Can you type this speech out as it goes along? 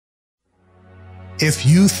If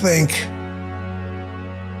you think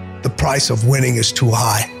the price of winning is too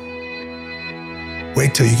high,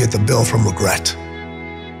 wait till you get the bill from regret.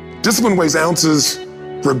 Discipline weighs ounces,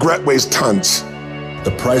 regret weighs tons.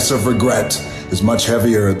 The price of regret is much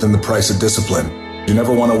heavier than the price of discipline. You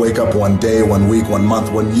never want to wake up one day, 1 week, 1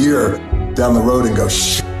 month, 1 year down the road and go,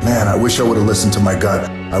 shit, man, I wish I would have listened to my gut.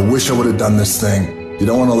 I wish I would have done this thing. You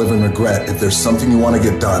don't want to live in regret. If there's something you want to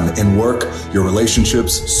get done in work, your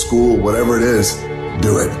relationships, school, whatever it is,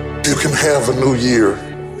 do it. You can have a new year,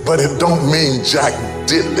 but it don't mean jack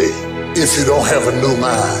diddly if you don't have a new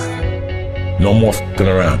mind. No more f***ing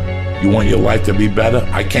around. You want your life to be better?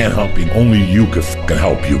 I can't help you. Only you can f***ing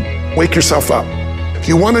help you. Wake yourself up. If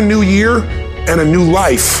you want a new year and a new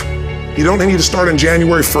life, you don't need to start on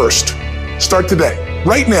January 1st. Start today,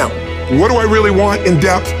 right now. What do I really want in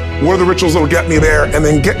depth? What are the rituals that will get me there? And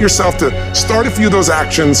then get yourself to start a few of those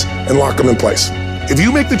actions and lock them in place. If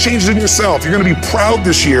you make the changes in yourself, you're going to be proud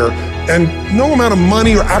this year, and no amount of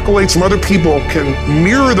money or accolades from other people can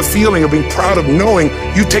mirror the feeling of being proud of knowing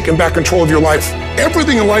you've taken back control of your life.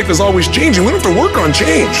 Everything in life is always changing. We don't have to work on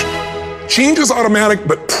change. Change is automatic,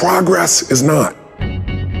 but progress is not.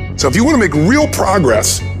 So if you want to make real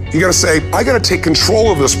progress, you got to say, I got to take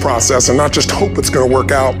control of this process and not just hope it's going to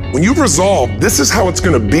work out. When you've resolved, this is how it's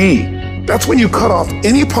going to be, that's when you cut off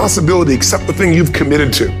any possibility except the thing you've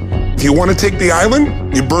committed to. If you want to take the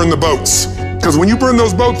island, you burn the boats. Because when you burn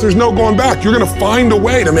those boats, there's no going back. You're going to find a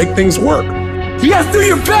way to make things work. You got to do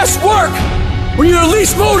your best work when you're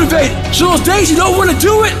least motivated. So those days you don't want to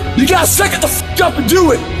do it, you got to suck it the f*** up and do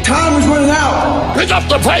it. Time is running out. Pick up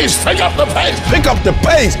the pace, pick up the pace. Pick up the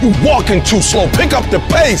pace. You walking too slow. Pick up the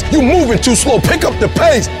pace. You moving too slow. Pick up the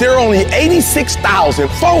pace. There are only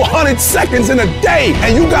 86,400 seconds in a day,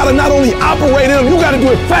 and you gotta not only operate in them, you gotta do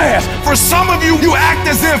it fast. For some of you, you act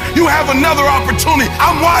as if you have another opportunity.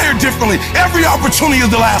 I'm wired differently. Every opportunity is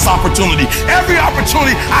the last opportunity. Every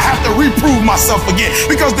opportunity, I have to reprove myself again.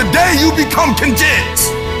 Because the day you become content,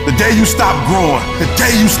 the day you stop growing, the day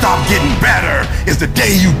you stop getting better, is the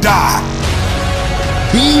day you die.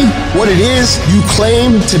 Be what it is you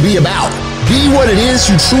claim to be about. Be what it is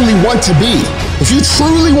you truly want to be. If you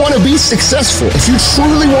truly want to be successful, if you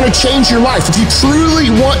truly want to change your life, if you truly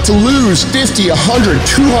want to lose 50, 100,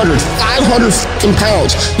 200, 500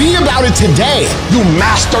 pounds, be about it today. You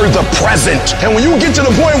master the present. And when you get to the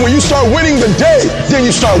point where you start winning the day, then you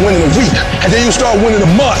start winning a week, and then you start winning a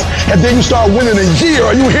month, and then you start winning a year.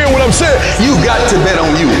 Are you hearing what I'm saying? You got to bet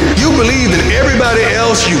on you. You believe in everybody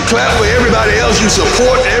else, you clap for everybody else, you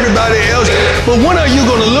support everybody else, but when are you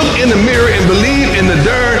going to look in the mirror and believe in the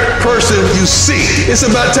darn person you see? It's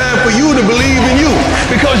about time for you to believe in you,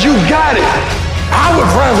 because you got it. I would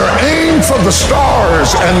rather aim for the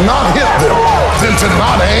stars and not hit them than to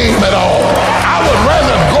not aim at all. I would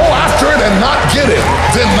rather go after it and not get it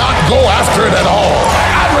than not go after it at all.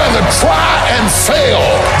 I'd rather try and fail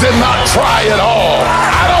than not try at all.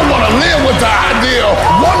 I don't want to live with the idea,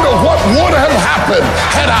 wonder what would have happened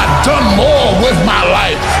had I done more with my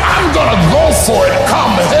life. I'm going to go for it,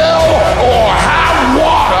 come hell or high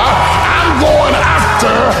water. I'm going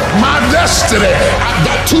after my destiny. I've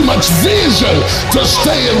got too much vision to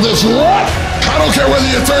stay in this rut. I don't care whether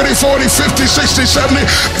you're 30, 40, 50, 60, 70.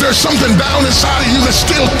 There's something down inside of you that's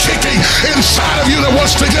still kicking inside of you that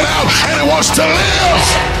wants to get out and it wants to live.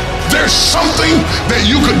 There's something that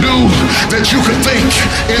you could do, that you could think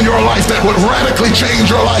in your life that would radically change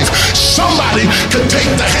your life. Somebody could take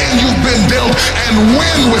the hand you've been dealt and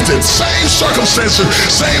win with it. Same circumstances,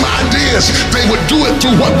 same ideas. They would do it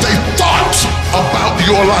through what they thought about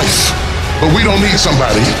your life. But we don't need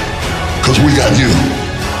somebody, because we got you.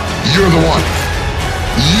 You're the one.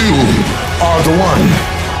 You are the one.